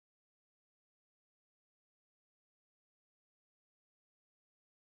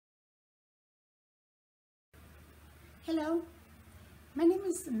Hello, my name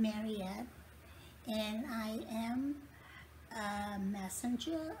is Mariette, and I am a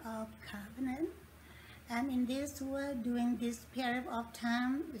messenger of covenant. I'm in this world during this period of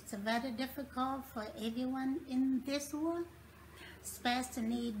time. It's very difficult for everyone in this world,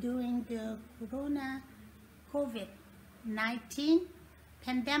 especially during the Corona COVID-19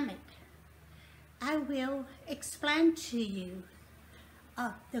 pandemic. I will explain to you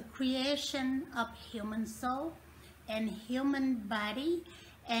of the creation of human soul and human body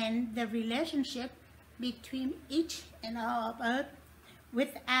and the relationship between each and all of us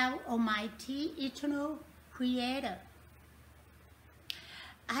with our Almighty Eternal Creator.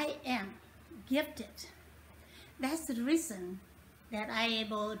 I am gifted. That's the reason that I'm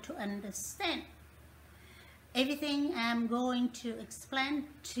able to understand everything I'm going to explain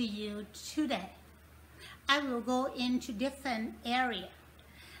to you today. I will go into different areas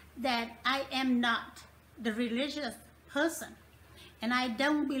that I am not the religious person, and I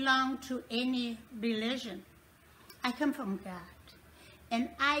don't belong to any religion. I come from God, and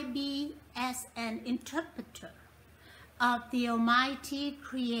I be as an interpreter of the Almighty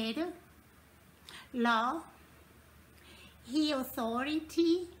Creator, law, His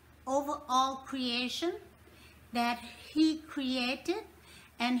authority over all creation that He created,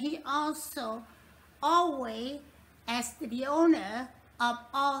 and He also always as the owner of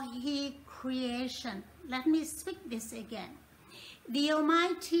all His creation. Let me speak this again. The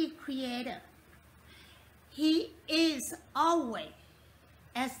Almighty Creator, He is always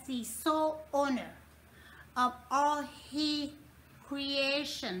as the sole owner of all His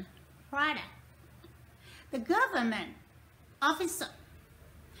creation product. The government officer,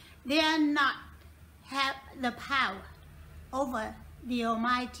 they are not have the power over the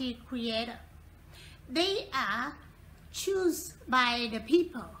Almighty Creator. They are chosen by the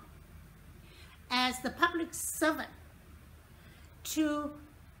people as the public servant to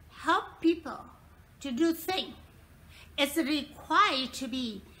help people to do things. It's required to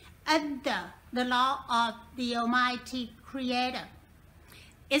be under the law of the Almighty Creator.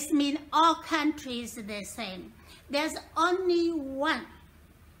 It means all countries are the same. There's only one,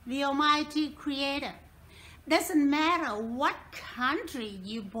 the Almighty Creator. Doesn't matter what country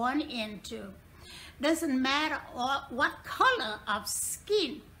you're born into. Doesn't matter what color of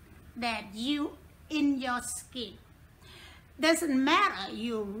skin that you in your skin. Doesn't matter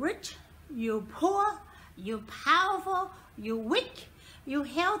you rich, you poor, you powerful, you weak, you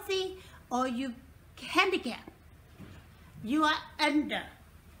healthy, or you handicapped. You are under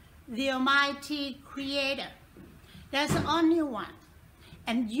the Almighty Creator. There's only one.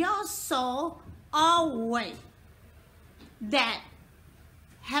 And your soul always that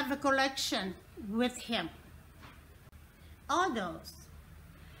have a connection with Him. All those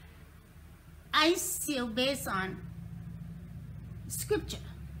I still based on scripture,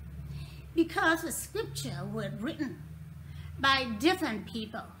 because the scripture was written by different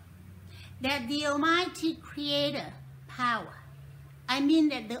people, that the Almighty Creator power, I mean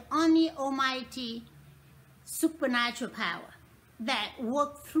that the only Almighty supernatural power that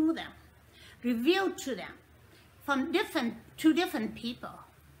worked through them, revealed to them from different people,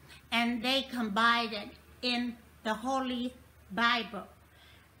 and they combined it in the Holy Bible.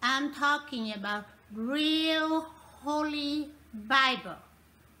 I'm talking about real Holy Bible.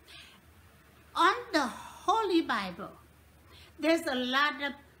 On the Holy Bible, there's a lot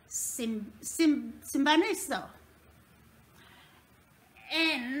of symbolism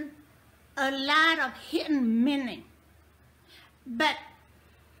and a lot of hidden meaning. But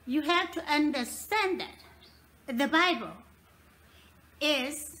you have to understand that the Bible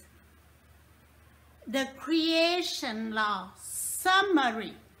is the creation law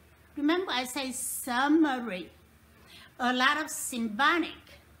summary. Remember, I say summary. A lot of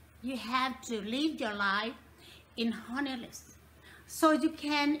symbolic. You have to live your life in holiness, so you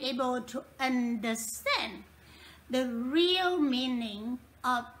can able to understand the real meaning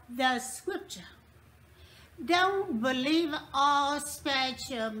of the scripture. Don't believe all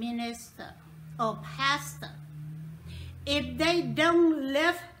spiritual minister or pastor if they don't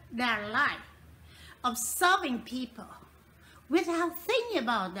live their life of serving people without thinking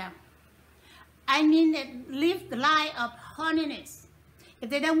about them. I mean that live the life of holiness. If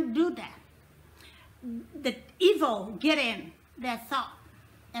they don't do that, the evil get in their thought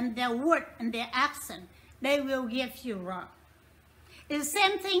and their word and their action. They will give you wrong. It's the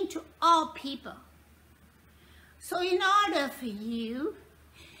same thing to all people. So in order for you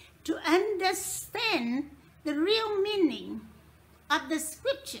to understand the real meaning of the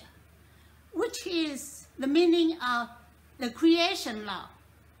scripture, which is the meaning of the creation law,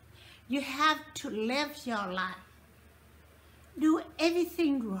 you have to live your life do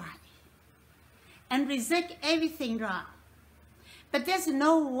everything right and reject everything wrong. But there's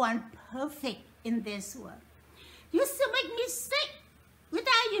no one perfect in this world. You still make mistakes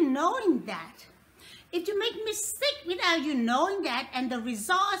without you knowing that. If you make mistakes without you knowing that, and the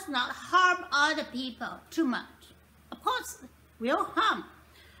results not harm other people too much, of course, will harm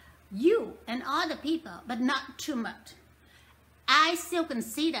you and other people, but not too much. I still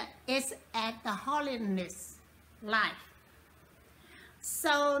consider it's at the holiness life.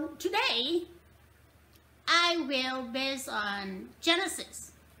 So today, I will base on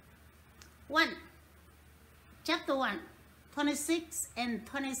Genesis 1, chapter 1, 26 and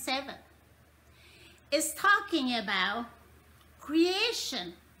 27. It's talking about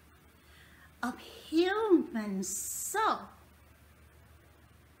creation of human soul.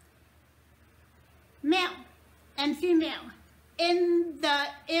 Male and female in the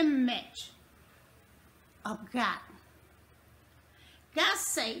image of God. God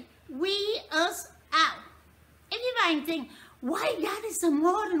say, we us out. Everybody think, why God is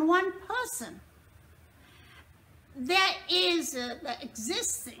more than one person? There is the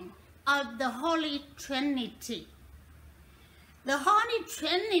existing of the Holy Trinity. The Holy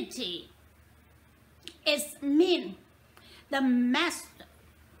Trinity is the master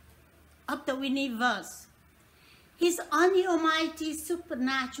of the universe. His only almighty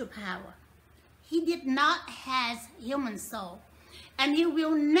supernatural power. He did not have human soul, and he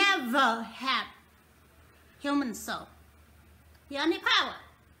will never have human soul. The only power.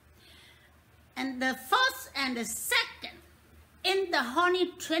 And the first and the second in the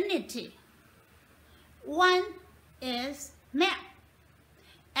Holy Trinity, one is male,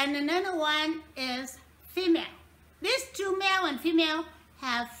 and another one is female. These two, male and female,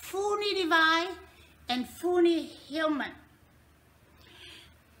 have fully divine and fully human.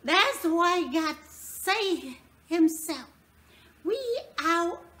 That's why God say himself, we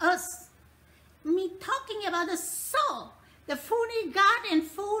are us. Me talking about the soul, the fully God and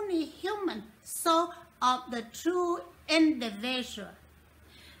fully human soul of the true individual.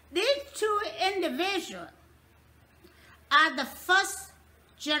 These two individuals are the first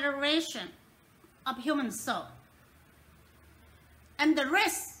generation of human soul. And the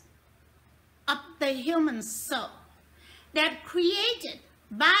rest of the human soul that created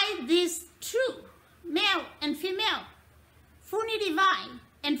by these two, male and female, fully divine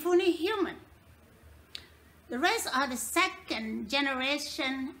and fully human. The rest are the second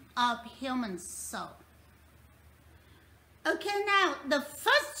generation of human soul. Okay, now the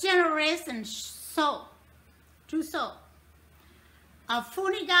first generation soul, true soul, are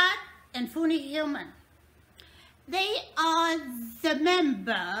fully God and fully human. They are the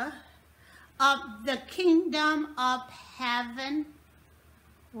member of the kingdom of heaven,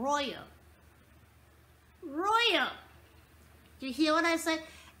 royal. Royal. Do you hear what I said?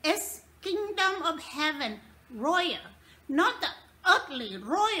 It's kingdom of heaven, royal. Not the earthly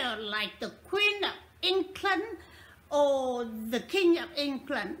royal like the Queen of England or the King of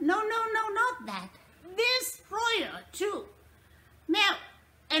England. No, not that. This royal too, male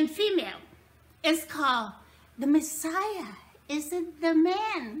and female, is called the Messiah. Is it the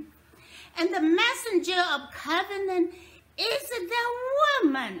man? And the messenger of covenant is the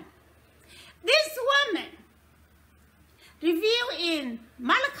woman. This woman, revealed in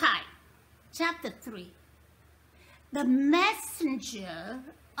Malachi chapter 3, the messenger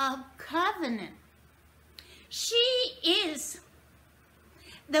of covenant. She is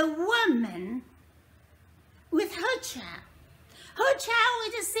the woman with her child. Her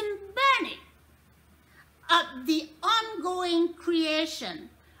child is symbolic of the ongoing creation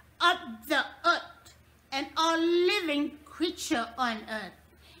of the earth and all living creature on earth,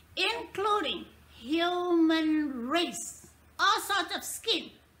 including human race, all sorts of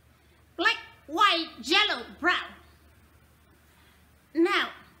skin, black, white, yellow, brown. Now,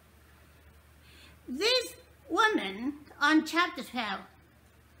 this woman on chapter 12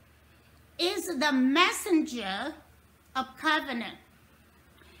 is the messenger of covenant.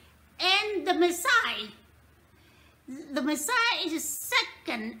 And the Messiah is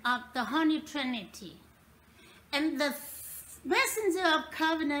second of the Holy Trinity. And the messenger of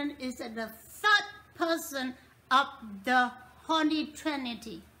covenant is the third person of the Holy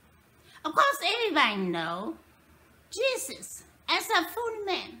Trinity. Of course, everybody knows Jesus, as a full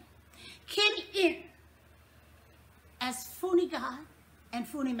man, came in as fully God and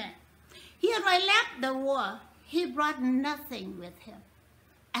fully man. He already left the world. He brought nothing with him.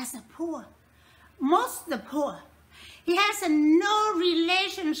 As a poor, most the poor, he has no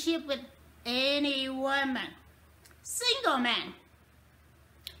relationship with any woman. Single man.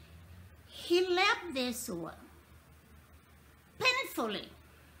 He left this world painfully.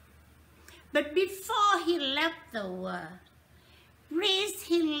 But before he left the world, breathed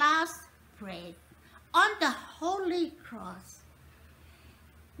his last breath on the holy cross.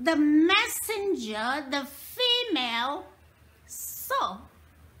 The messenger, the female soul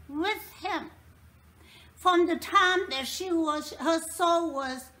with him from the time that her soul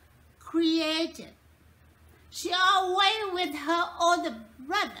was created. She away with her older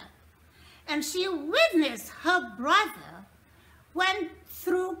brother, and she witnessed her brother went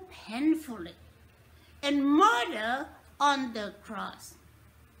through painfully and murder on the cross.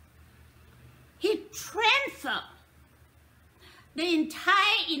 He transferred the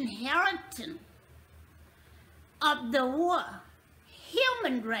entire inheritance of the world,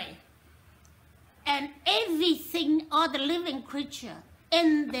 human race, and everything, all the living creature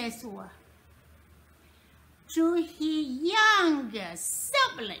in this world, to his younger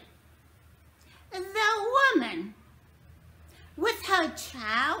sibling, the woman with her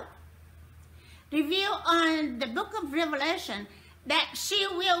child, revealed on the book of Revelation that she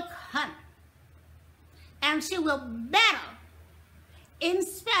will come and she will battle in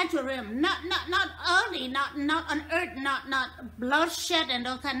spiritual realm, not early, not on earth, not bloodshed and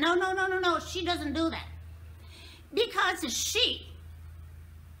all that. No. She doesn't do that, because she,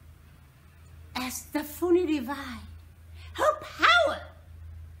 as the fully divine, her power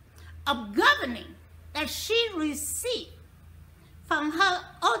of governing that she received from her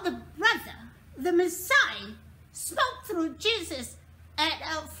older brother, the Messiah, spoke through Jesus at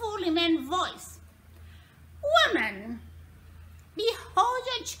a fully man voice. Woman, behold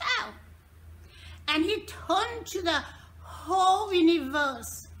your child. And he turned to the whole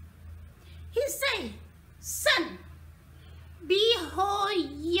universe. He said, son, behold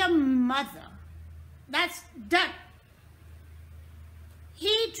your mother. That's done.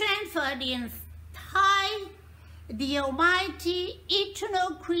 He transferred the entire, the Almighty,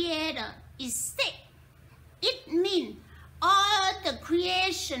 eternal Creator estate. It means all the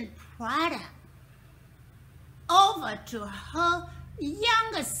creation product over to her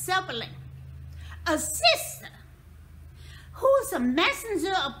younger sibling, a sister who's a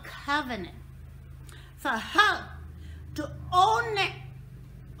messenger of covenant, for her to own it,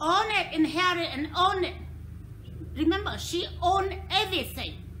 inherit and own it. Remember, she owned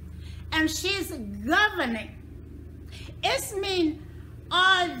everything, and she's governing. It means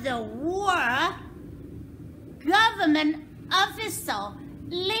all the world government official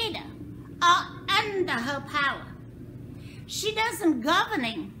leader are under her power. She doesn't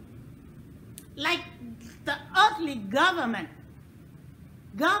governing like the earthly government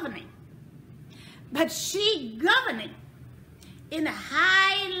governing, but she governing in a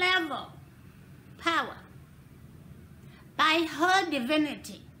high level power by her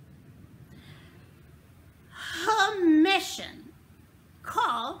divinity. Her mission,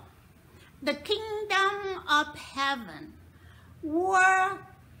 called the kingdom of heaven, world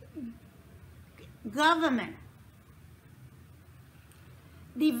government,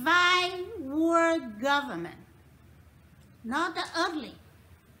 divine world government, not the earthly.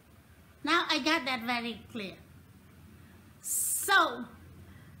 Now I got that very clear. So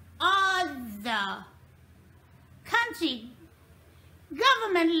all the country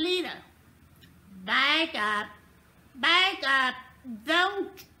government leader, back up, don't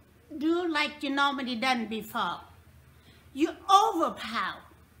do like you normally done before. You overpower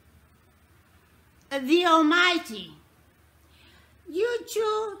the Almighty. You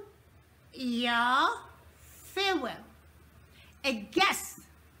choose your farewell against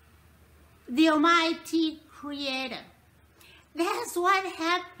the Almighty Creator. That's what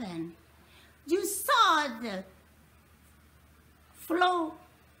happened. You saw the flu,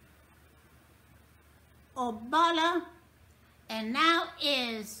 Ebola, and now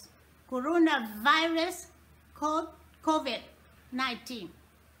is coronavirus called COVID-19.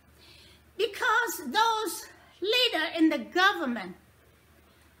 Because those leaders in the government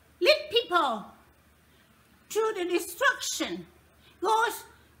lead people to the destruction,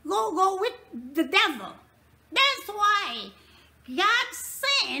 go with the devil. That's why God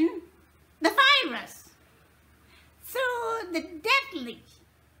sent the virus through the deadly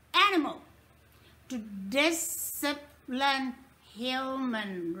animal to discipline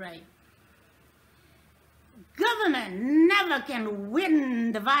human race. Government never can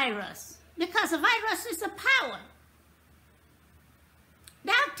win the virus because the virus is a power.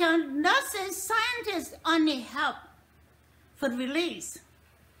 Doctors, nurses, scientists only help for release.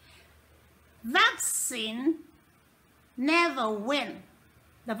 Vaccine never win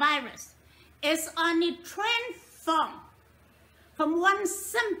the virus. It's only transformed from one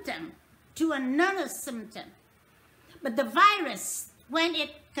symptom to another symptom. But the virus, when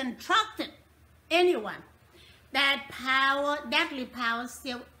it contracted anyone, that power, deadly power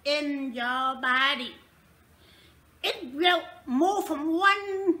still in your body. It will move from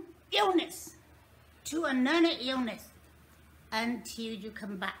one illness to another illness until you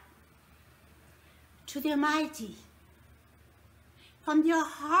come back to the Almighty. From your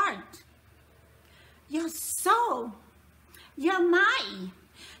heart, your soul, your mind,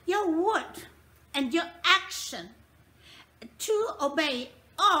 your word, and your action to obey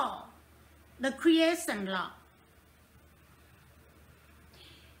all the creation law.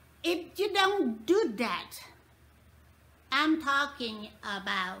 If you don't do that, I'm talking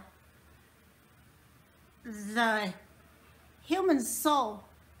about the human soul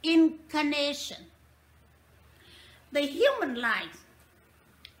incarnation. The human life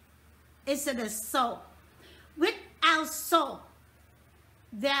is the soul. Without soul,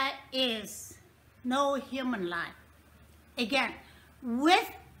 there is no human life. Again,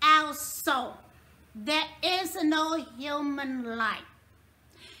 without soul, there is no human life.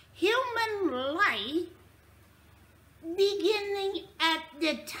 Human life beginning at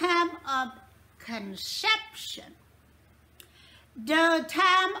the time of conception. The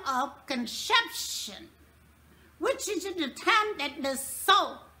time of conception, which is the time that the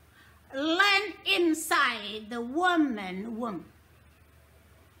soul land inside the woman's womb.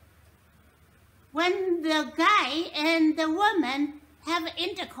 When the guy and the woman have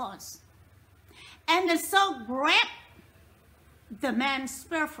intercourse, and the soul grab the man's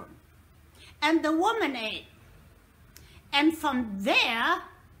sperm, and the woman ate, and from there,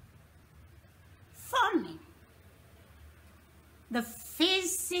 forming the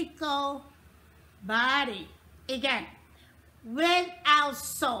physical body. Again, without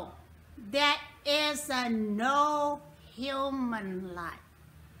soul, there is no human life.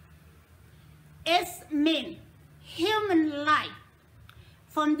 It means human life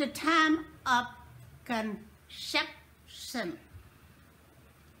from the time of conception.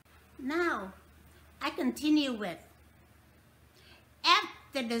 Now, I continue with,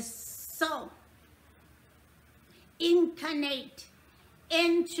 after the soul incarnate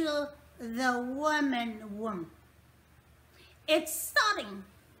into the woman's womb, it's starting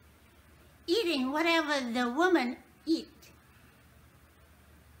eating whatever the woman eat.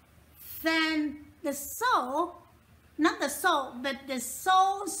 Then the soul, not the soul, but the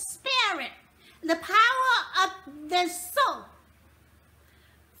soul spirit, the power of the soul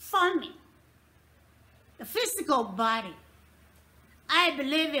forming the physical body. I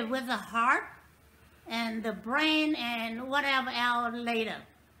believe it with the heart and the brain and whatever else later.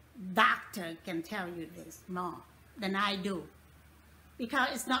 Doctor can tell you this more than I do, because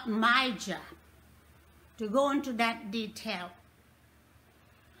it's not my job to go into that detail.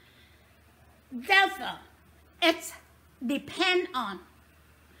 Therefore, it depends on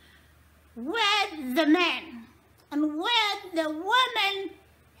where the man and where the woman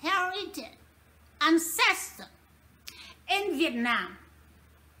heritage ancestor. In Vietnam,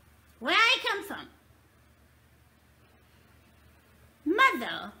 where I come from,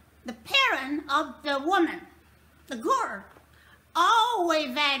 mother, the parent of the woman, the girl,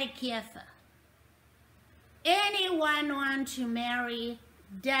 always very careful. Anyone want to marry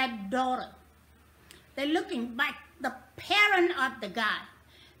their daughter, they're looking back the parent of the guy,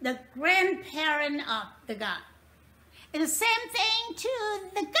 the grandparent of the guy. It's the same thing to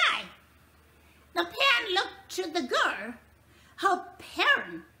the guy. The parent looked to the girl, her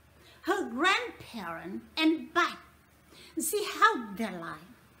parent, her grandparent, and back. See how they live.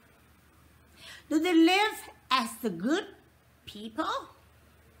 Do they live as the good people,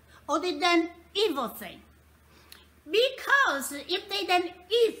 or they done evil thing? Because if they done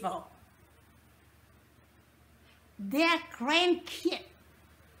evil, their grandkid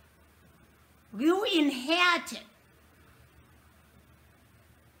will inherit it.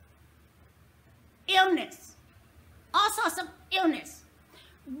 Illness, all sorts of illness,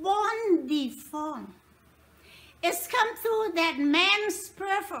 born deformed. It's come through that man's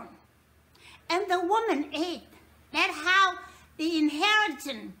sperm, and the woman ate. That's how the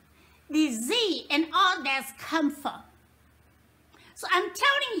inheritance, disease, and all that's come from. So I'm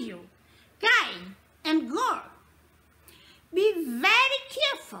telling you, guy and girl, be very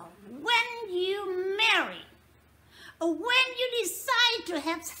careful when you marry or when you decide to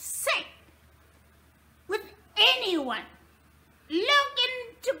have sex with anyone. Look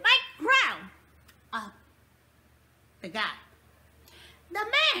into the background of the guy. The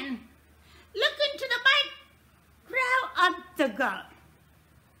man, look into the background of the girl.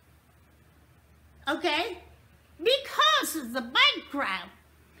 Okay? Because the background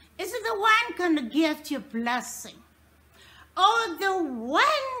is the one going to give you blessing. or the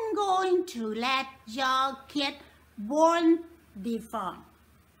one going to let your kid born deformed.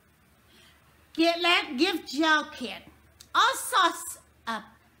 Give your kid all sorts of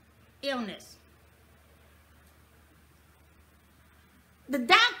illness. The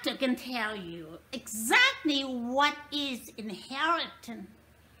doctor can tell you exactly what is inherited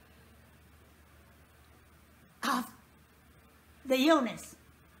of the illness.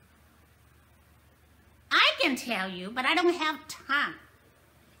 I can tell you, but I don't have time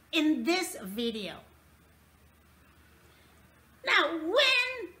in this video. Now,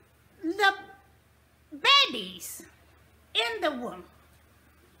 when the babies in the womb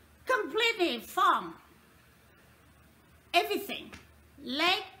completely form everything,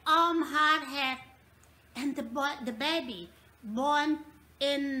 leg, arm, heart, head, and the baby born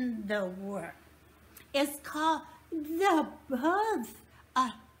in the womb, it's called the birth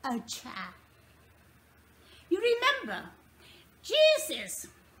of a child. You remember, Jesus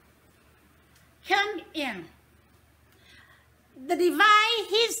came in.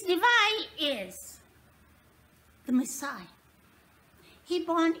 His divine is the Messiah. He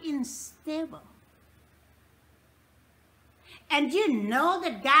born in stable. And you know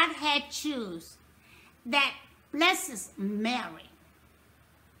that God had choose that blesses Mary.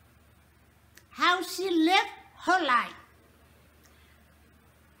 How she lived her life.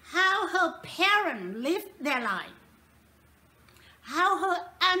 How her parents lived their life. How her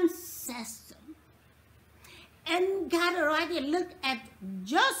ancestors. And God already looked at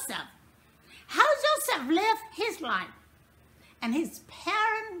Joseph. How Joseph lived his life. And his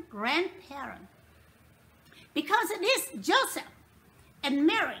parents, grandparents. Because it is Joseph and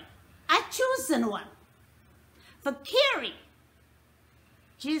Mary, a chosen one, for carrying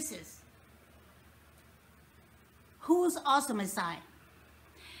Jesus, who is also Messiah.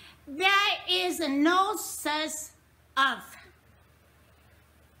 There is no such of.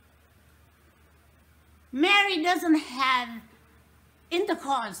 Mary doesn't have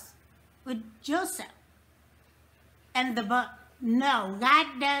intercourse with Joseph and the birth. No,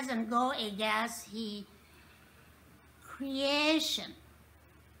 God doesn't go against his creation.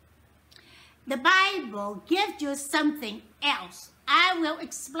 The Bible gives you something else. I will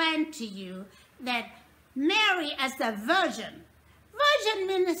explain to you that Mary as a virgin. Virgin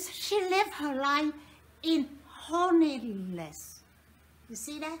means she lived her life in holiness. You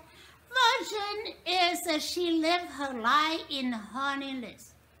see that? Virgin is she lived her life in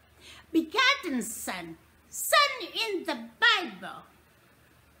holiness. Begotten Son. Son in the Bible.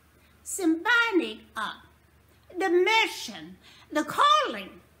 Symbolic of the mission, the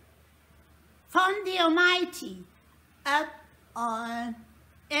calling from the Almighty up on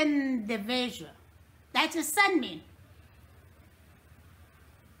individual. That's a son mean.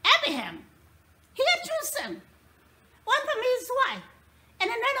 Abraham, he had two sons. One from his wife and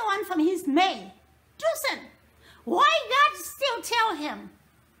another one from his maid. Two sons. Why God still tell him,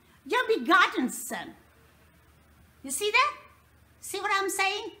 your begotten son? You see that? See what I'm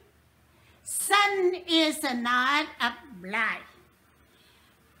saying? Son is not a blind.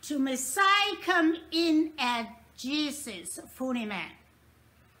 To Messiah come in as Jesus, fully man.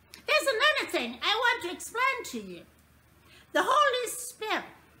 There's another thing I want to explain to you. The Holy Spirit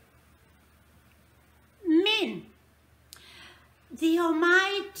means the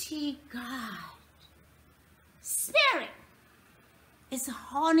Almighty God. Spirit is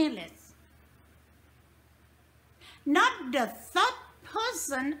holiness. Not the third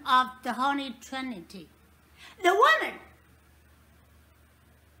person of the Holy Trinity. The woman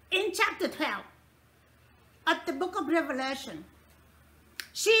in chapter 12 of the book of Revelation,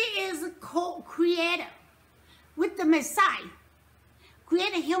 she is a co-creator with the Messiah,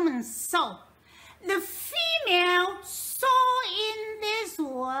 create a human soul. The female soul in this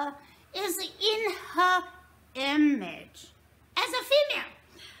world is in her image. As a female,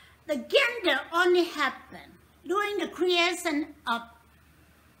 the gender only happened during the creation of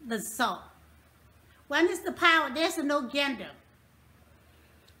the soul. When is the power, there's no gender.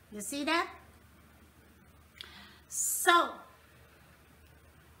 You see that? So,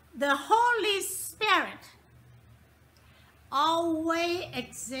 the Holy Spirit always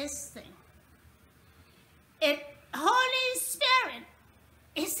existing. Holy Spirit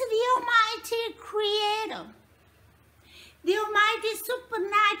is the Almighty Creator, the Almighty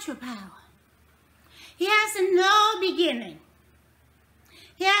supernatural power. He has no beginning.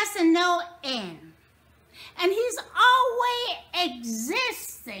 He has no end. And He's always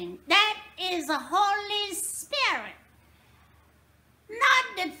existing. That is the Holy Spirit.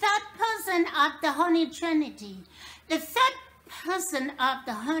 Not the third person of the Holy Trinity. The third person of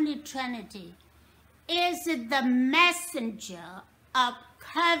the Holy Trinity is the messenger of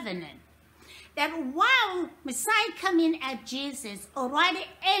covenant. That while Messiah coming at Jesus, already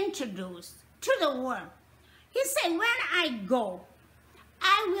introduced to the world, he said, when I go,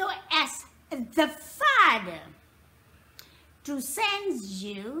 I will ask the Father to send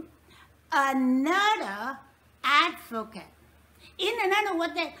you another advocate. In another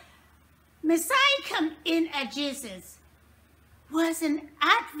word, that Messiah come in at Jesus was an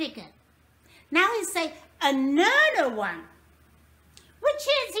advocate. Now he say another one. Which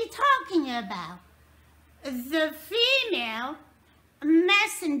is he talking about? The female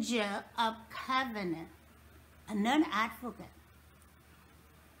messenger of covenant, another advocate.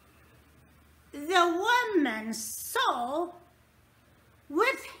 The woman saw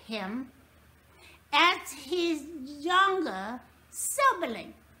with him as his younger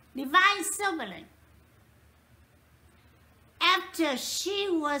sibling, divine sibling. After she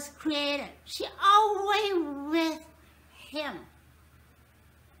was created, she always with him.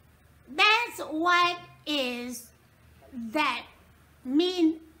 That's what is that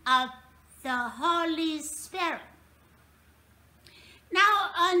mean of the Holy Spirit. Now,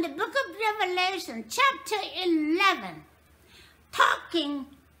 on the book of Revelation, chapter 11, talking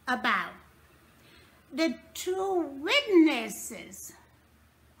about the two witnesses.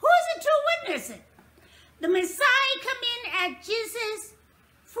 Who is the two witnesses? The Messiah come in at Jesus,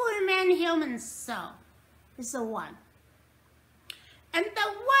 full man, human soul. Is the one. And the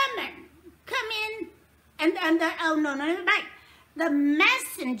woman come in, the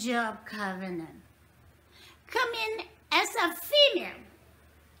messenger of covenant come in as a female,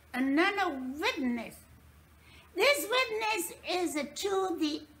 another witness. This witness is to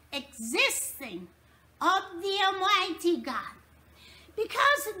the existing of the Almighty God.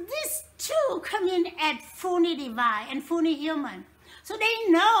 Because these two come in at fully divine and fully human. So they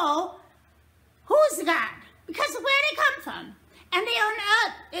know who's God, because where they come from. And they on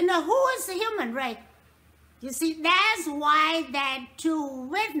earth, who is the human, right? You see, that's why that two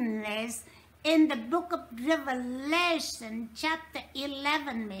witnesses in the book of Revelation, chapter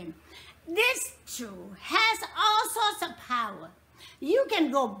 11 mean. This two has all sorts of power. You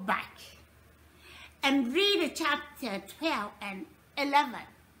can go back and read chapter 12 and 11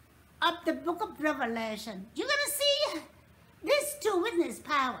 of the book of Revelation. You're going to see these two witness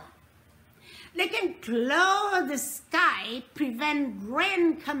power. They can close the sky, prevent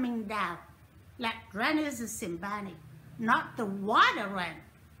rain coming down. Like rain is symbolic, not the water rain.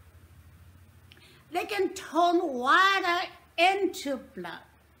 They can turn water into blood.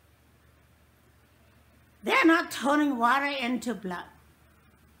 They're not turning water into blood.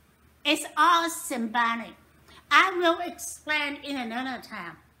 It's all symbolic. I will explain in another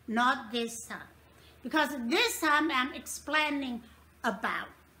time, not this time. Because this time I'm explaining about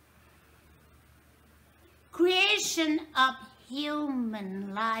creation of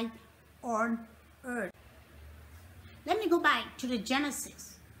human life on earth. Let me go back to the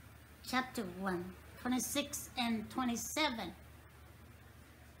Genesis, chapter 1, 26 and 27.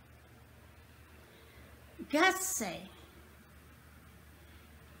 God said,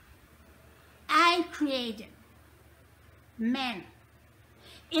 I created man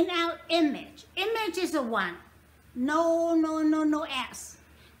in our image. Image is the one. No else.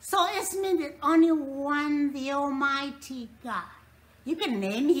 So it means that only one, the Almighty God. You can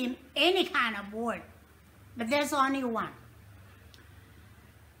name him any kind of word, but there's only one.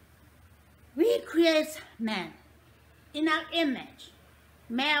 We create man in our image,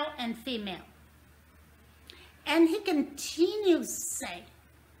 male and female. And he continues to say,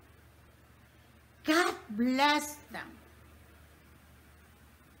 God blessed them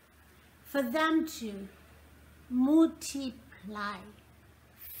for them to multiply,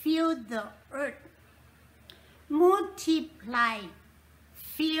 fill the earth, multiply,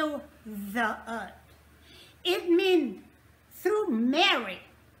 fill the earth. It means through marriage,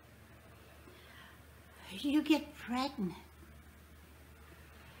 you get pregnant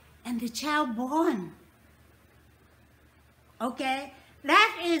and the child born. Okay,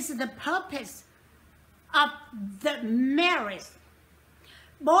 that is the purpose of the marriage.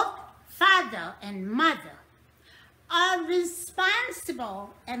 Both father and mother are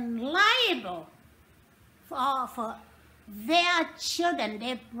responsible and liable for their children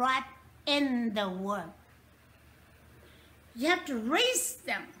they brought in the world. You have to raise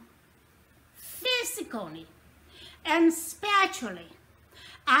them physically and spiritually.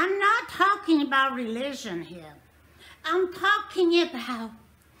 I'm not talking about religion here. I'm talking about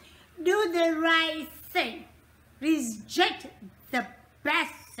do the right thing, reject the bad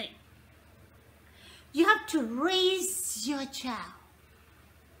thing. You have to raise your child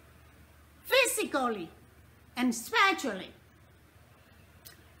physically and spiritually.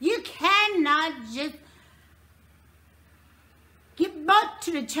 You cannot just give birth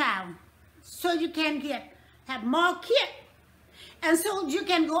to the child so you can have more kids, and so you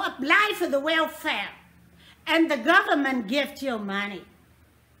can go apply for the welfare and the government gives you money.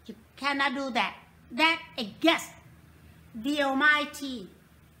 You cannot do that. That against the Almighty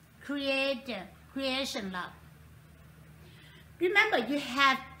Creator, creation law. Remember, you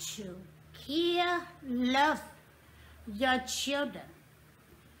have to care, love your children,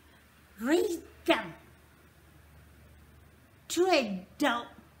 raise them to adult,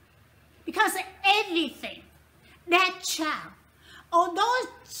 because everything that child or those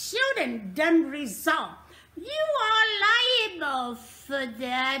children don't resolve, you are liable for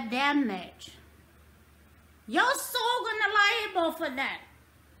their damage. Your soul gonna liable for that.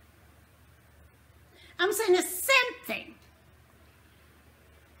 I'm saying the same thing.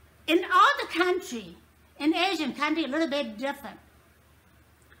 In other country, in Asian country, a little bit different.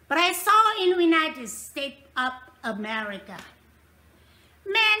 But I saw in the United States of America,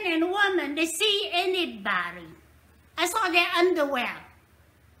 men and women, they see anybody. I saw their underwear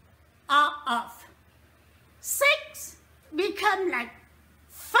all off. Sex become like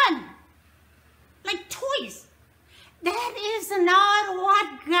fun, like toys. That is not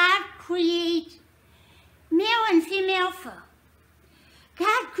what God created male and female for.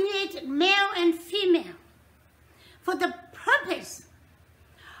 God created male and female for the purpose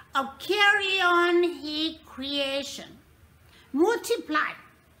of carry on His creation, multiply.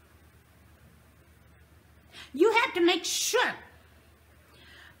 You have to make sure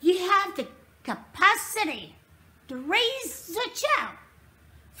you have the capacity to raise the child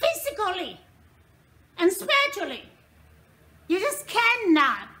physically and spiritually. You just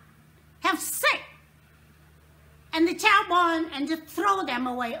cannot have sex and the child born and just throw them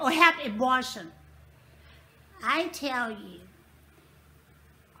away or have abortion. I tell you,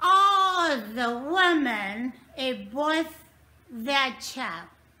 all the women abort their child.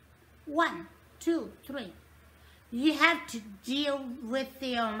 1, 2, 3. You have to deal with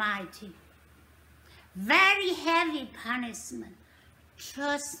the Almighty. Very heavy punishment.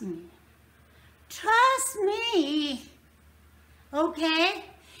 Trust me. Trust me. Okay?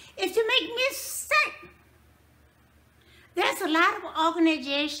 If you make mistake, there's a lot of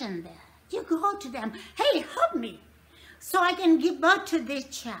organization there. You go to them, hey, help me, so I can give birth to this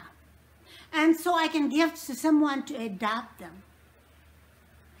child, and so I can give to someone to adopt them.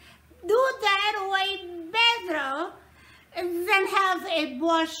 Do that way better than have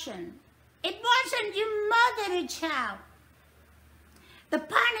abortion. Abortion, you murder a child. The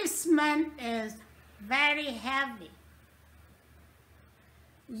punishment is very heavy.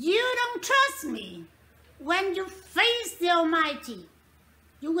 You don't trust me. When you face the Almighty,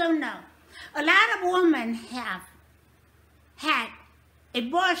 you will know. A lot of women have had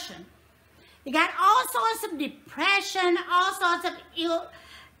abortion. They got all sorts of depression, all sorts of ill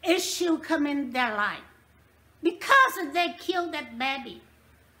issue come in their life because they killed that baby.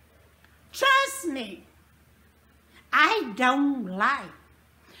 Trust me, I don't lie.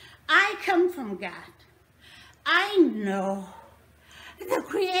 I come from God. I know the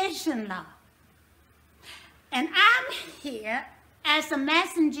creation law. And I'm here as a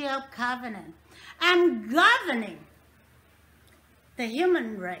messenger of covenant. I'm governing the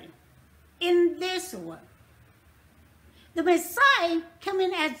human race in this world. The Messiah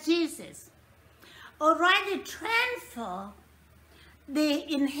coming as Jesus already transferred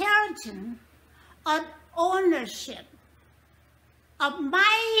the inheritance of ownership of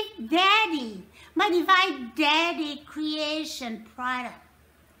my daddy, my divine daddy creation product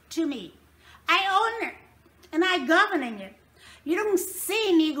to me. I own it and I governing it. You don't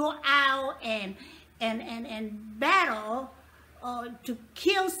see me go out and battle or to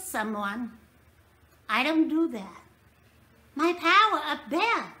kill someone. I don't do that. My power up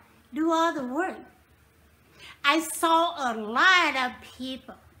there do all the work. I saw a lot of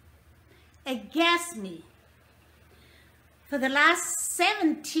people against me for the last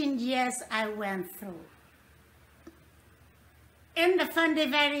 17 years I went through. In the front, they're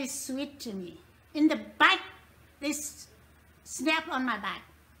very sweet to me. In the back, they snap on my back.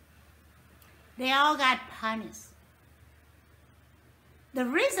 They all got punished. The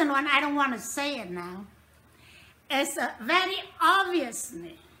reason why I don't want to say it now is very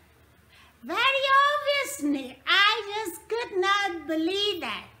obviously, I just could not believe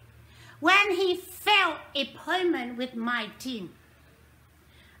that when he felt appointment with my team,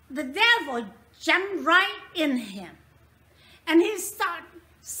 the devil jumped right in him and he started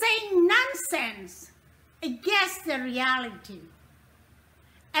saying nonsense against the reality.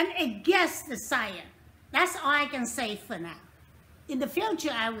 and against the science. That's all I can say for now. In the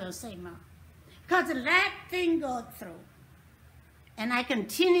future, I will say more. Because that thing goes through. And I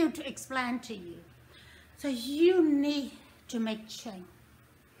continue to explain to you. So you need to make change.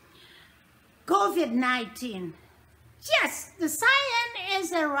 COVID-19. Yes, the science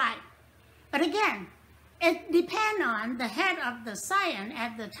is right. But again, it depends on the head of the science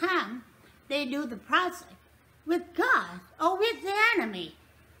at the time they do the project with God or with the enemy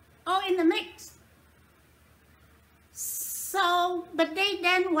or in the mix. So, but they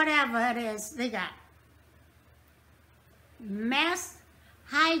then, whatever it is, they got mask,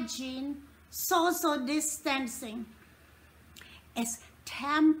 hygiene, social distancing. It's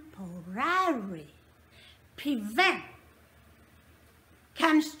temporary. Prevent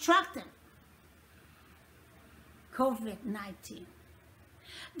constructed COVID-19.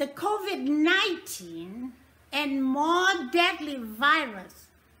 The COVID-19 and more deadly virus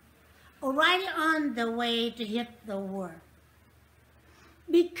already on the way to hit the world.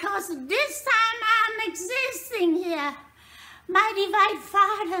 Because this time I'm existing here, my divine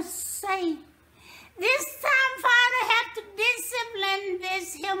Father say, this time Father have to discipline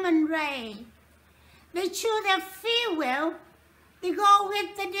this human race. They choose their free will to go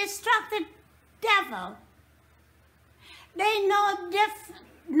with the destructive devil. They know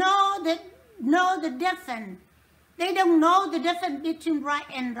the difference. They don't know the difference between right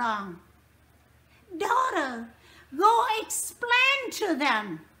and wrong. Daughter, go explain to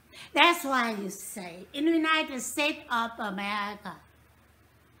them. That's why you say, in the United States of America,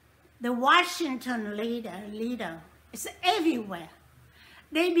 the Washington leader is everywhere.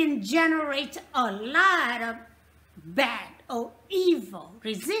 They've been generating a lot of bad or evil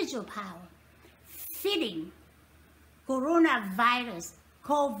residual power feeding coronavirus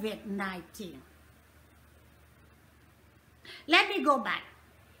COVID-19. Let me go back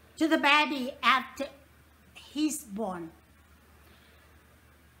to the baby after he's born.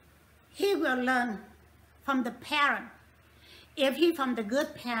 He will learn from the parent. If he from the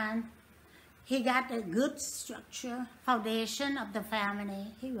good parent, he got a good structure, foundation of the family,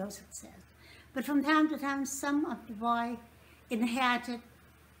 he will success. But from time to time, some of the boy inherited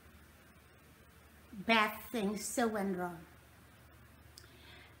bad things, so went wrong.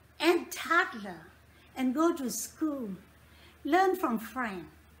 And toddler, and go to school, learn from friends.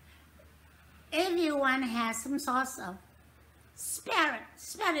 Everyone has some sort of spirit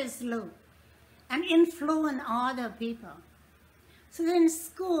is low, and influence other people. So in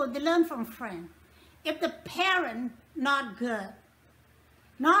school, they learn from friends. If the parent not good,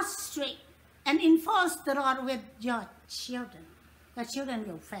 not strict, and enforce the law with your children, the children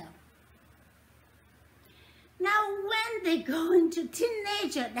will fail. Now, when they go into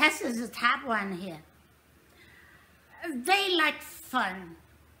teenager, that's the top one here. They like fun.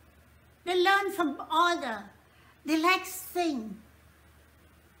 They learn from other. They like sing.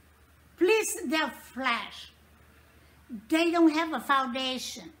 Please their flesh. They don't have a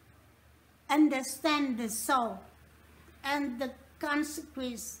foundation. Understand the soul. And the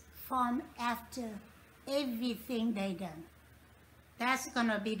consequence form after everything they done. That's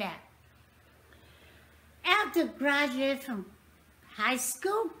gonna be bad. After graduate from high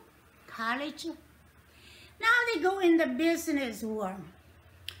school, college, now they go in the business world.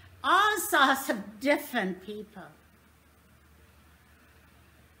 All sorts of different people.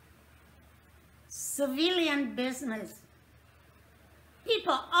 Civilian business.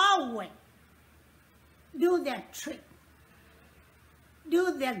 People always do their trick,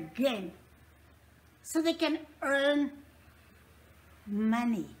 do their game, so they can earn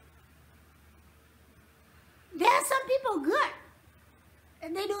money. There are some people good,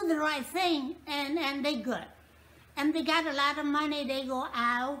 and they do the right thing, and they good. And they got a lot of money, they go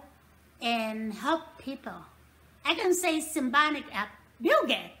out and help people. I can say symbolic act. Bill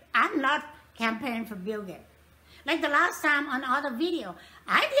Gates. I'm not campaigning for Bill Gates. Like the last time on other video,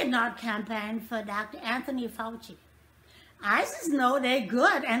 I did not campaign for Dr. Anthony Fauci. I just know they're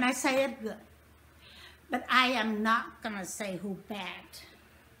good, and I say it good. But I am not gonna say who bad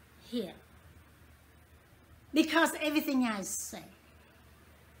here. Because everything I say,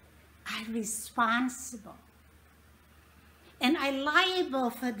 I'm responsible. And I'm liable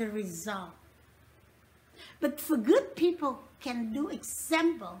for the result. But for good people can do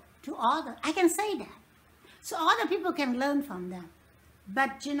example to others. I can say that. So other people can learn from them.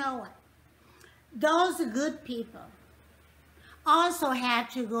 But you know what? Those good people also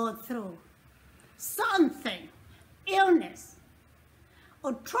have to go through something, illness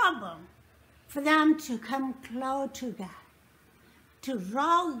or trouble, for them to come close to God, to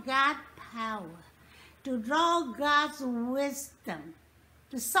draw God's power, to draw God's wisdom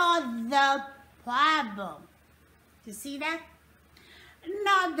to solve the problem. You see that?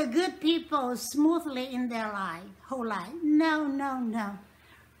 Not the good people smoothly in their life, whole life. No, no, no.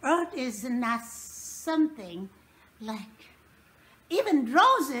 Earth is not something like, even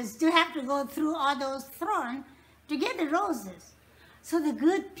roses do have to go through all those thorns to get the roses. So the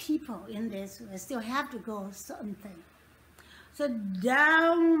good people in this world still have to go something. So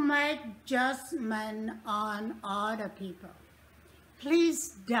don't make judgment on other people.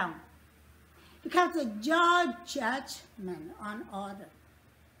 Please don't. Because your judgment on others,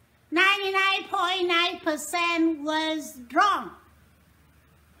 99.9% was wrong.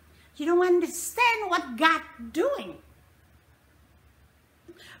 You don't understand what God's doing.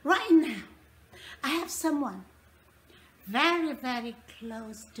 Right now, I have someone very, very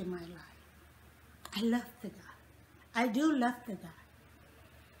close to my life. I love the guy. I do love the guy.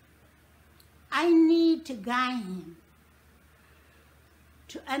 I need to guide him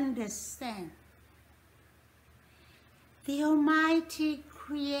to understand the Almighty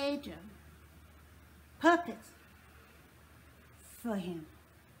Creator purpose for him.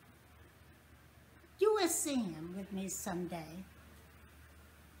 You will see him with me someday.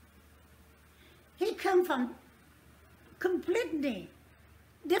 He comes from completely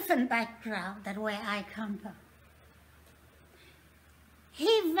different background than where I come from.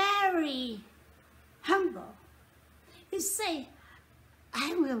 He very humble. He say,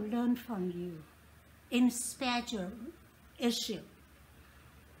 I will learn from you in spiritual issue.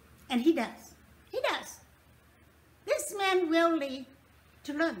 And he does. He does. This man willing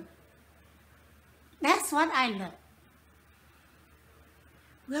to learn. That's what I learned.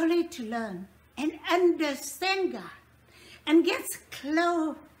 Willing to learn and understand God and gets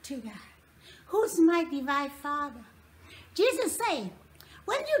close to God. Who's my divine Father? Jesus said,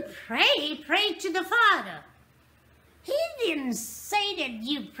 when you pray, pray to the Father. He didn't say that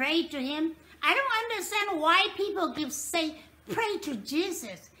you pray to him. I don't understand why people say pray to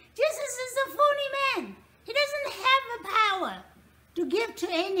Jesus. Jesus is a phony man. He doesn't have the power to give to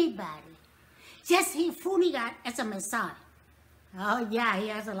anybody. Yes, he fully got as a Messiah. Oh yeah, he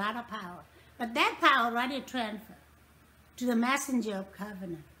has a lot of power. But that power already transferred to the messenger of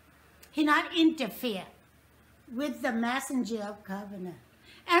covenant. He not interfere with the messenger of covenant.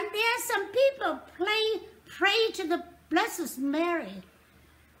 And there are some people pray to the Blessed Mary.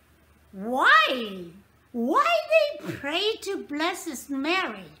 Why? Why they pray to Blessed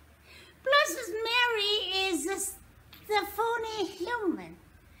Mary? Blessed Mary is the phony human.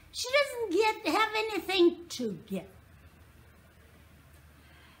 She doesn't have anything to give.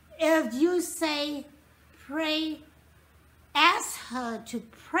 If you say pray, ask her to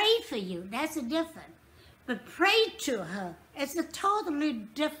pray for you, that's a different. But pray to her, it's a totally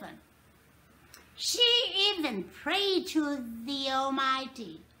different. She even prayed to the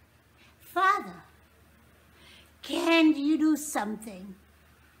Almighty. Father, can you do something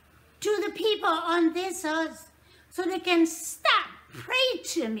to the people on this earth so they can stop? Pray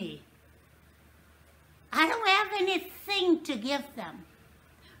to me. I don't have anything to give them.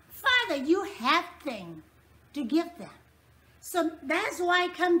 Father, you have things to give them. So that's why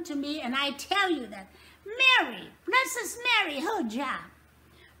come to me and I tell you that Mary, Blessed Mary, her job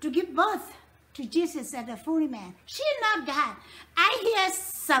to give birth to Jesus as a fully man. She's not God. I hear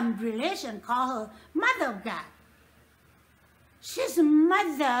some religion call her Mother of God. She's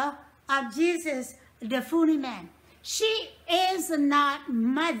mother of Jesus, the fully man. She is not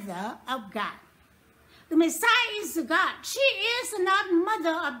mother of God. The Messiah is God. She is not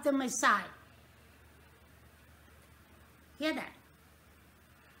mother of the Messiah. Hear that?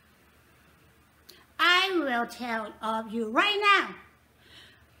 I will tell of you right now.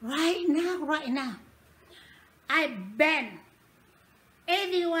 Right now. I ban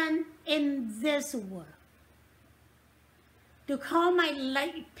everyone in this world to call my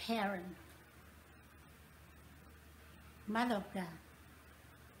late parent Mother of God.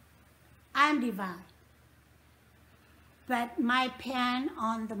 I'm divine. But my parent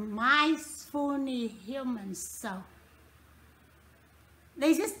on my phony human soul,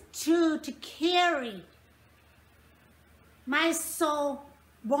 they just choose to carry my soul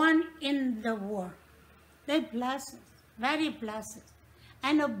born in the world. They bless us, very blessed.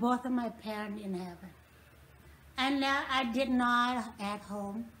 I know both of my parents in heaven. And I did not at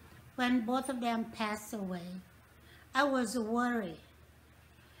home when both of them passed away. I was worried.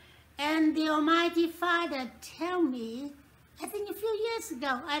 And the Almighty Father tell me, I think a few years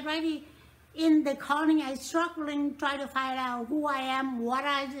ago, I already in the calling, I struggling, try to find out who I am, what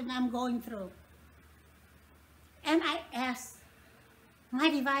I'm going through. And I asked my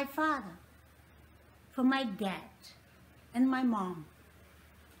Divine Father for my dad and my mom.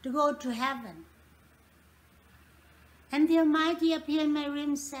 to go to heaven. And the Almighty appeared in my room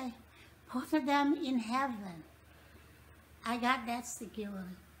and said, both of them in heaven. I got that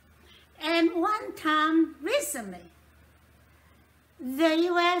securely. And one time, recently, the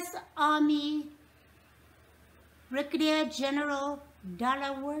U.S. Army Brigadier General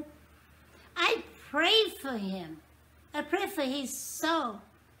Do-Nguyen, I prayed for him. I prayed for his soul.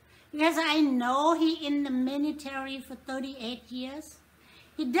 Because I know he in the military for 38 years.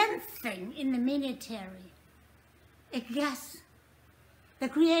 He done things in the military against the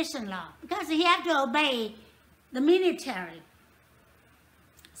creation law. Because he had to obey the military.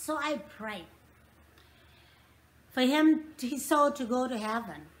 So I prayed for him, his soul, to go to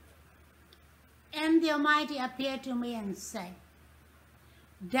heaven. And the Almighty appeared to me and said,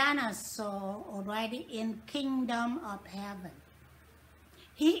 Dana's soul already in kingdom of heaven.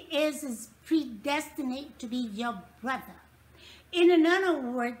 He is predestined to be your brother. In another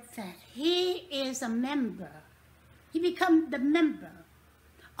word, that he is a member. He becomes the member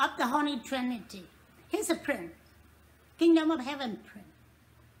of the Holy Trinity. He's a prince, kingdom of heaven prince.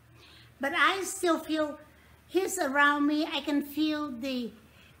 But I still feel he's around me. I can feel his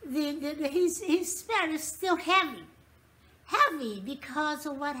spirit is still heavy. Heavy because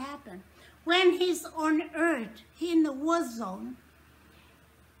of what happened. When he's on earth, he in the war zone,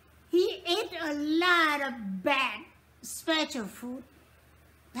 he ate a lot of bad spiritual food.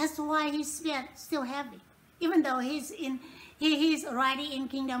 That's why his spirit is still heavy. Even though he's already in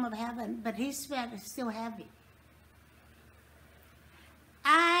kingdom of heaven, but his spirit is still heavy.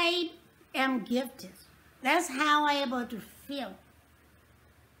 I am gifted. That's how I'm able to feel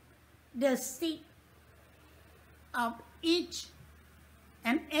the state of each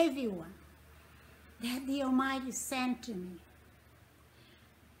and everyone that the Almighty sent to me.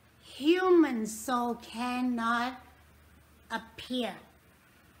 Human soul cannot appear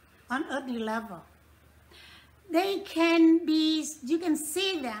on earthly level. They can be, you can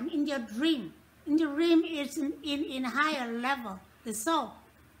see them in your dream. In your dream is in higher level, the soul,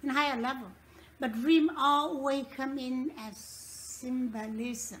 in higher level. But dream always come in as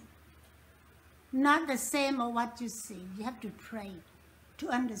symbolism. Not the same of what you see. You have to pray to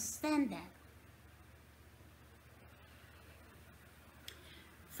understand that.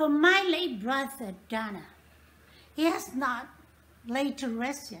 For my late brother, Dana, he has not laid to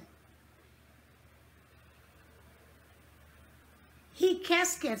rest yet. His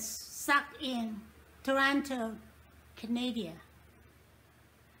casket stuck in Toronto, Canada.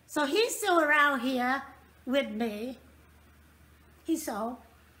 So he's still around here with me. He's so,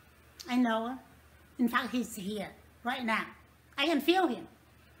 I know him. In fact, he's here right now. I can feel him.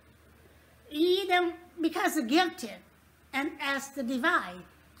 Even because of gifted and as the divine,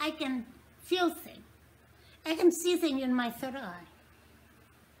 I can feel things. I can see things in my third eye.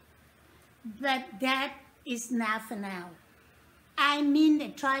 But that is not for now. I mean to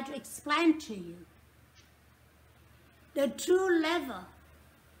try to explain to you the true level,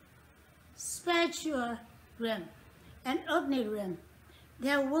 spiritual realm and earthly realm,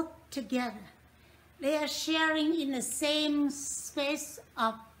 they work together. They are sharing in the same space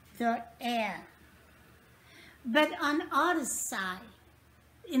of the air. But on the other side,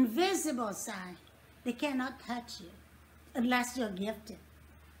 invisible side, they cannot touch you unless you're gifted.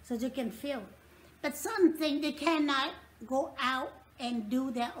 So you can feel it. But something they cannot go out and do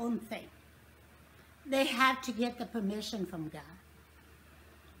their own thing. They have to get the permission from God.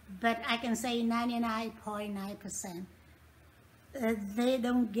 But I can say 99.9%. They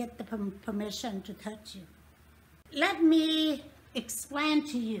don't get the permission to touch you. Let me explain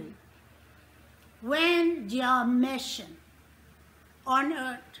to you when your mission on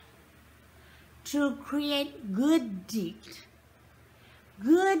earth to create good deed.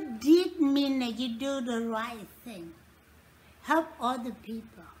 Good deed means that you do the right thing. Help other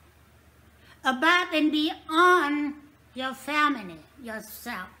people. Above and beyond your family,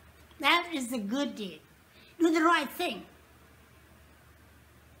 yourself. That is the good deed. Do the right thing.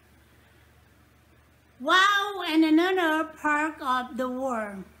 While in another part of the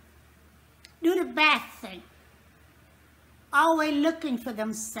world, do the bad thing. Always looking for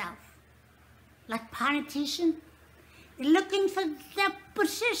themselves. Like politicians, they're looking for their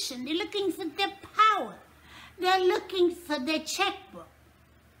position. They're looking for their power. They're looking for their checkbook.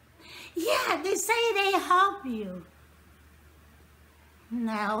 Yeah, they say they help you.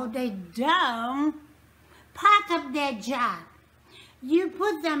 No, they don't. Part of their job, you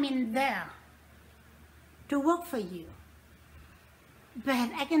put them in there to work for you.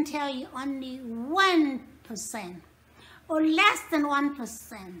 But I can tell you only 1% or less than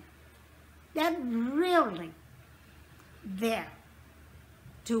 1% that really there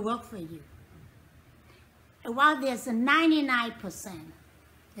to work for you. While there's a 99%,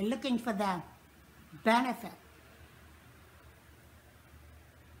 they're looking for the benefit.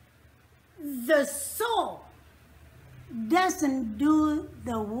 The soul doesn't do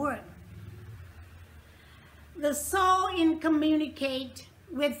the work. The soul communicates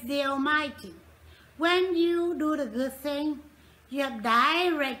with the Almighty. When you do the good thing, you have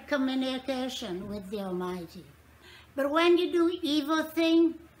direct communication with the Almighty. But when you do evil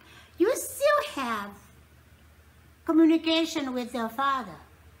thing, you still have communication with your Father,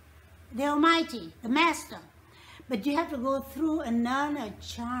 the Almighty, the Master. But you have to go through another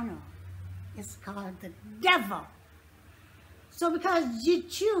channel. It's called the devil. So because you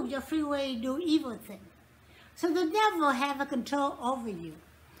choose your free way to do evil things, so the devil have a control over you.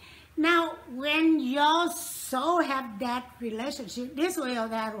 Now, when your soul have that relationship, this way or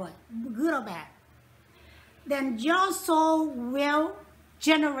that way, good or bad, then your soul will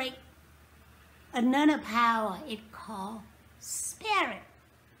generate another power it called spirit,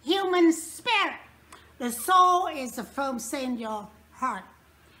 human spirit. The soul is the first in your heart,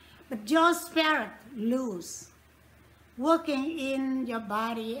 but your spirit loose, working in your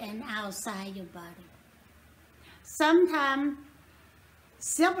body and outside your body. Sometimes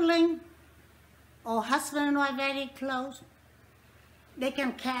sibling or husband and wife very close, they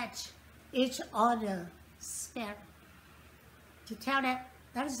can catch each other's spirit. To tell that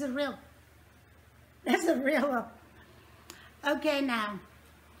is the real. That's the real one. Okay, now,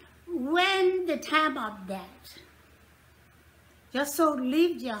 when the time of death, your soul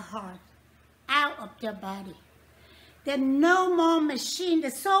leaves your heart out of your body. There's no more machine.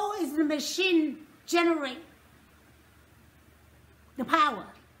 The soul is the machine generate the power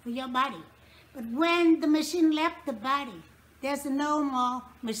for your body. But when the machine left the body, there's no more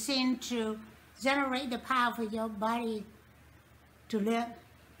machine to generate the power for your body to live.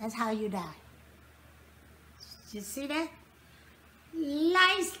 That's how you die. You see that?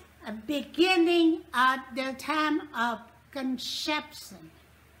 Like a beginning at the time of conception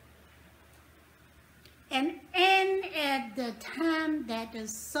and end at the time that the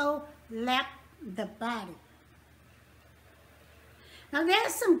soul left the body. Now there are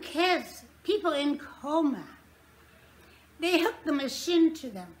some kids, people in coma. They hook the machine to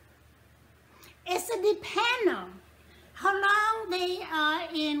them. It's a depend on how long they are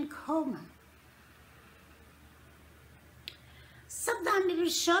in coma. Sometimes it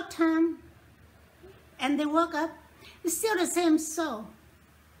is short term and they woke up, it's still the same soul.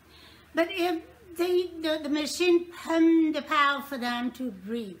 But if the machine pump the power for them to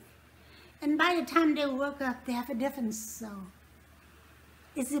breathe, and by the time they woke up, they have a different soul.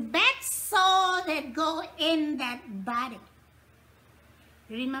 It's the bad soul that go in that body.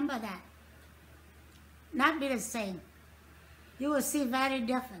 Remember that. Not be the same. You will see very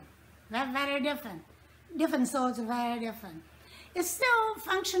different. Very different. Different souls are very different. It's still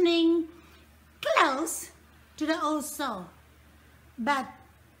functioning close to the old soul, but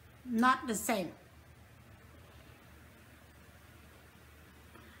not the same.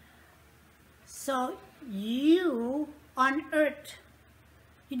 So you on earth,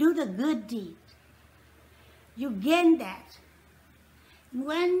 you do the good deed. You gain that.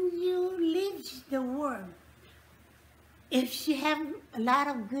 When you leave the world, if you have a lot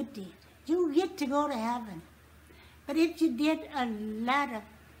of good deeds, you get to go to heaven. But if you did a lot of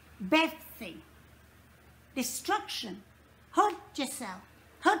bad things, destruction, hurt yourself,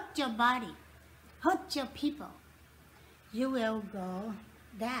 hurt your body, hurt your people, you will go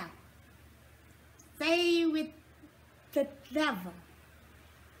down. Stay with the devil.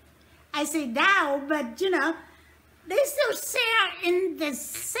 I say down, but you know, they still share in the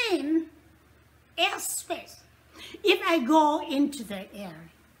same airspace. If I go into the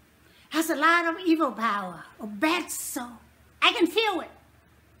air, has a lot of evil power, or bad soul. I can feel it.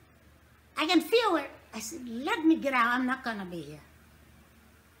 I can feel it. I said, let me get out. I'm not going to be here.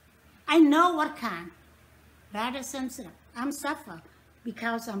 I know what kind. Very sensitive. I'm suffering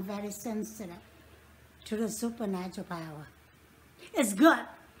because I'm very sensitive to the supernatural power. It's good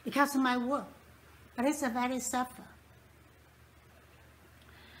because of my work, but it's a very suffer.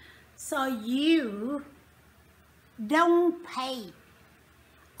 So you don't pay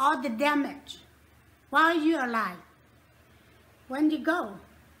all the damage while you're alive. When you go,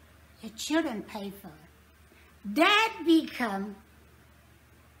 your children pay for it. That become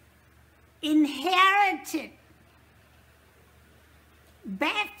inherited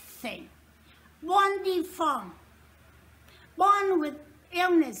bad thing, born deformed, born with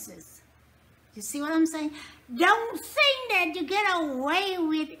illnesses. You see what I'm saying? Don't think that you get away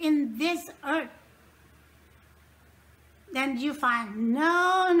with in this earth. then you find,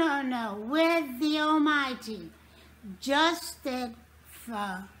 no, with the Almighty, justice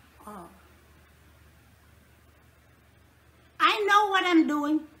for all. I know what I'm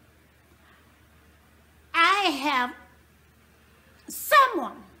doing. I have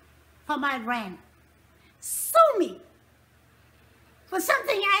someone for my rent sue me for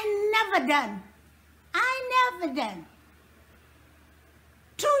something I never done.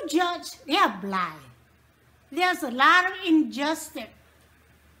 True judge, they are blind. There's a lot of injustice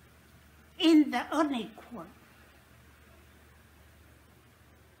in the earthly court.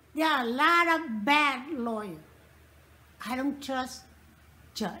 There are a lot of bad lawyers. I don't trust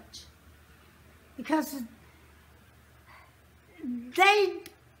judge because they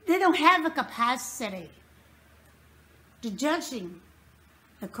don't have the capacity to judging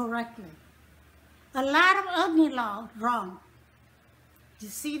the correctly. A lot of earthly law wrong. You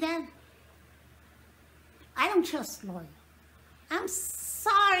see that? I don't trust lawyer. I'm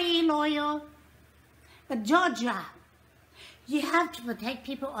sorry, lawyer, but your job, you have to protect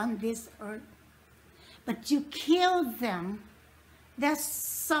people on this earth, but you kill them, their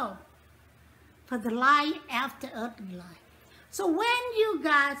soul, for the life after earthly life. So when you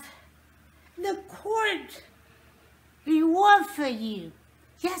got the court reward for you,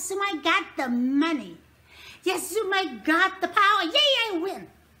 yes, you might got the money. Yes, you might got the power. Yeah, win.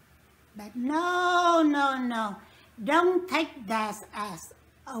 But no. Don't take that as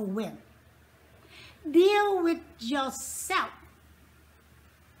a win. Deal with yourself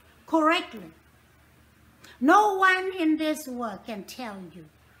correctly. No one in this world can tell you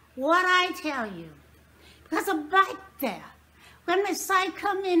what I tell you. Because back there, when Messiah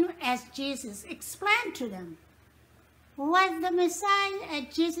come in as Jesus, explain to them what the Messiah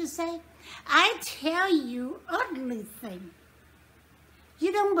as Jesus said. I tell you earthly thing.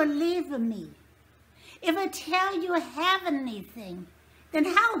 You don't believe in me. If I tell you heavenly thing, then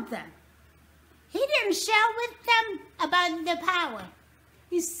how then? He didn't share with them about the power.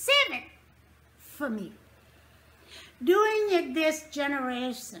 He saved it for me. During this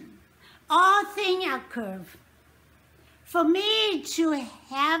generation, all things occur. For me to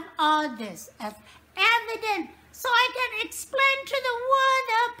have all this as evidence, so I can explain to the world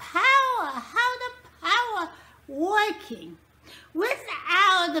the power, how the power working.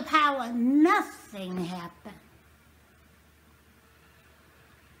 Without the power, nothing happens.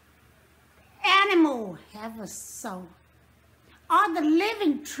 Animal have a soul. All the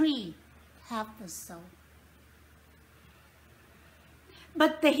living tree have a soul.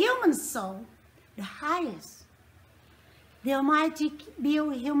 But the human soul, the highest, the Almighty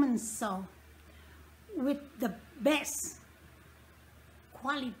built human soul with the best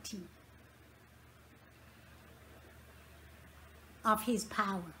quality of His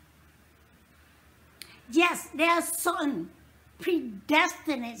power. Yes, there are certain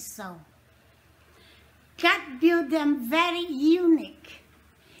predestined souls. God built them very unique.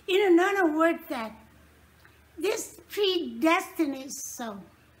 In another word, that this predestined soul,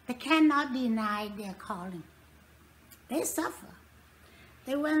 they cannot deny their calling. They suffer.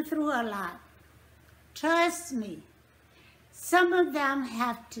 They went through a lot. Trust me, some of them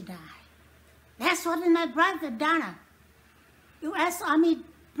have to die. That's what my brother Donna, U.S. Army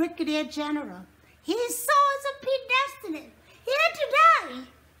Brigadier General, his soul is a predestined. He had to die.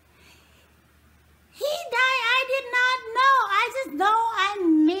 He died, I did not know. I just know I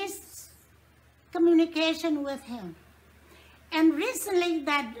missed communication with him. And recently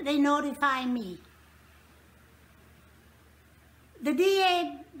that they notified me. The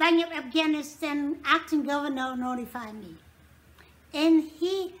DA Bank of Afghanistan acting governor notified me. And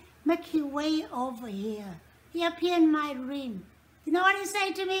he made his way over here. He appeared in my room. You know what he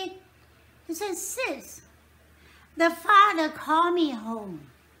said to me? He said, sis, the Father called me home.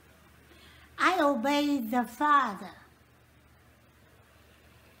 I obeyed the Father.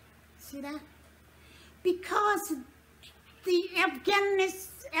 See that? Because the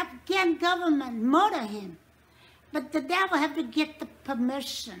Afghan government murdered him. But the devil had to get the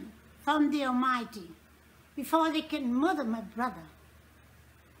permission from the Almighty before they can murder my brother.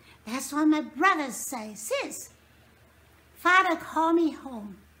 That's why my brother says, sis, Father called me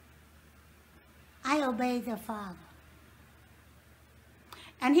home. I obey the Father.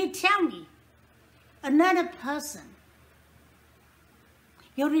 And he tell me, another person,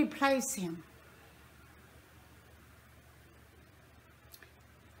 you replace him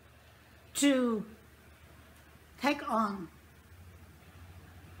to take on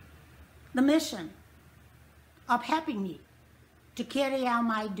the mission of helping me to carry out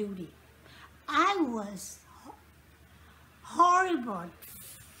my duty. I was horrible,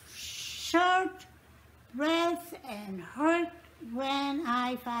 shirt breath and hurt when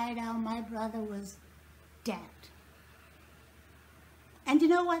I find out my brother was dead. And you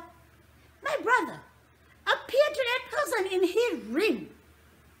know what? My brother appeared to that person in his dream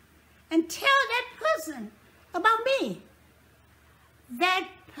and tell that person about me. That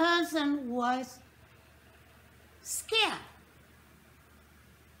person was scared.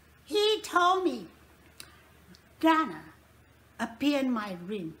 He told me, Donna appeared in my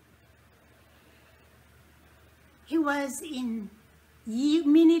dream. He was in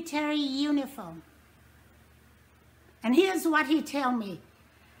military uniform. And here's what he tell me.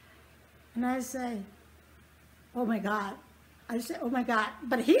 And I say, oh my God. I say, oh my God.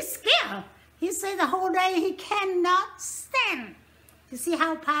 But he's scared. He said the whole day he cannot stand. You see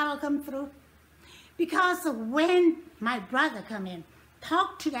how power come through? Because when my brother come in,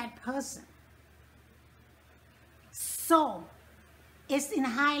 talk to that person. So it's in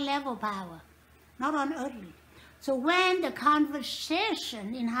high level power, not on earthly. So when the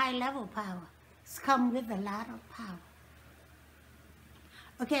conversation in high level power, it's come with a lot of power.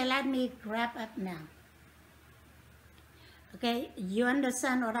 Okay, let me wrap up now. Okay, you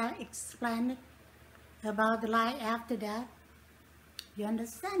understand what I explained about the life after death? You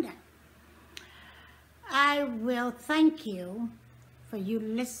understand that? I will thank you for you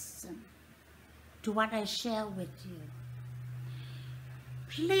listen to what I share with you.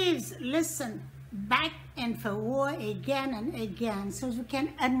 Please listen back and forward again and again so you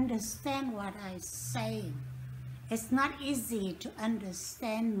can understand what I say. It's not easy to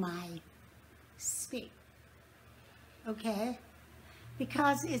understand my speak, okay?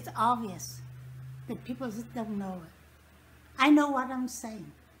 Because it's obvious that people just don't know it. I know what I'm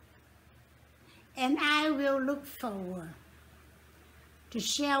saying. And I will look forward to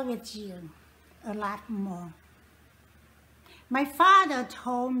share with you a lot more. My father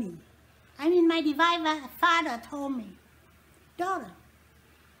told me, my divine father told me, daughter,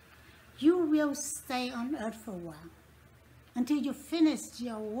 you will stay on earth for a while until you finish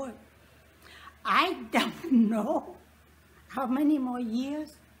your work. I don't know how many more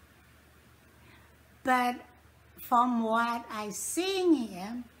years, but from what I see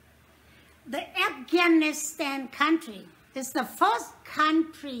here, the Afghanistan country is the first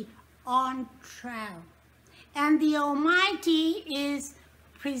country on trial, and the Almighty is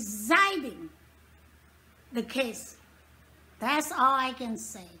presiding the case. That's all I can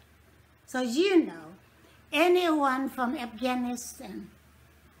say. So you know, anyone from Afghanistan,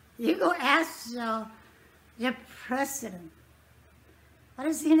 you go ask your president, what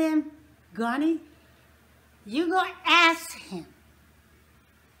is his name? Ghani? You go ask him.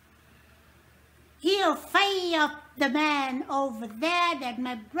 He'll afraid of the man over there that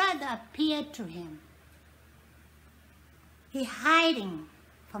my brother appeared to him. He's hiding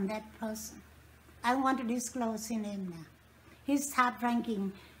from that person. I want to disclose his name now. He's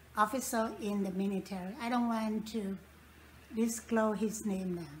top-ranking officer in the military. I don't want to disclose his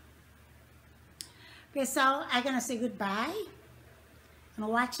name now. Okay, so I'm gonna say goodbye and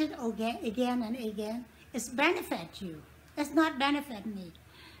watch it again and again. It's benefit you. It's not benefit me.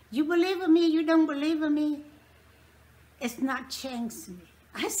 You believe in me, you don't believe in me, it's not changed me.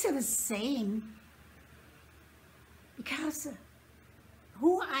 I still the same because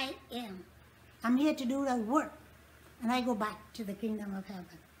who I am. I'm here to do the work, and I go back to the kingdom of heaven.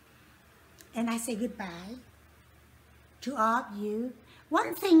 And I say goodbye to all of you.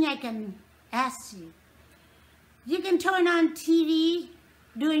 One thing I can ask you, you can turn on TV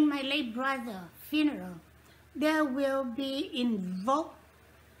during my late brother's funeral. There will be invoked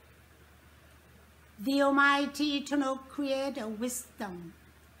the Almighty Eternal Creator wisdom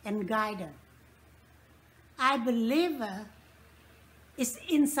and guidance. I believe it's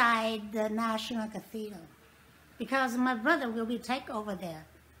inside the National Cathedral because my brother will be taken over there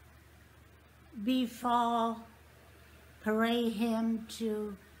before parade him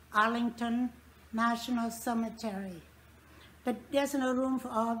to Arlington National Cemetery. But there's no room for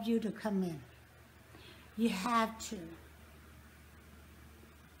all of you to come in. You have to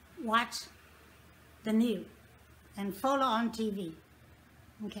watch the news and follow on TV,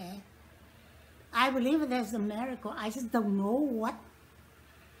 okay? I believe there's a miracle. I just don't know what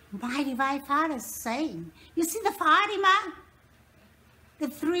my Divine Father is saying. You see the Fatima, the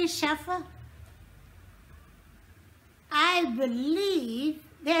three shepherds? I believe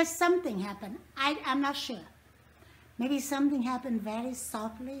there's something happened. I'm not sure. Maybe something happened very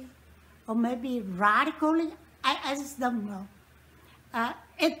softly or maybe radically. I just don't know. I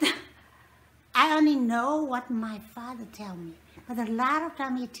only know what my father tell me. But a lot of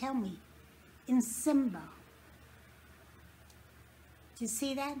time he tell me in symbol. Do you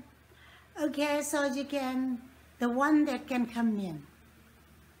see that? Okay, so you can, the one that can come in,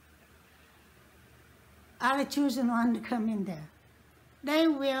 are the chosen one to come in there. They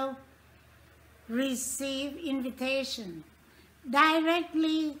will receive invitation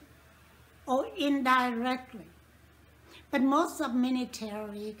directly or indirectly. But most of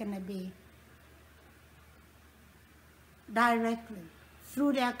military gonna be directly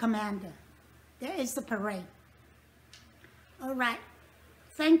through their commander. There is the parade. All right.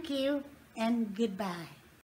 Thank you and goodbye.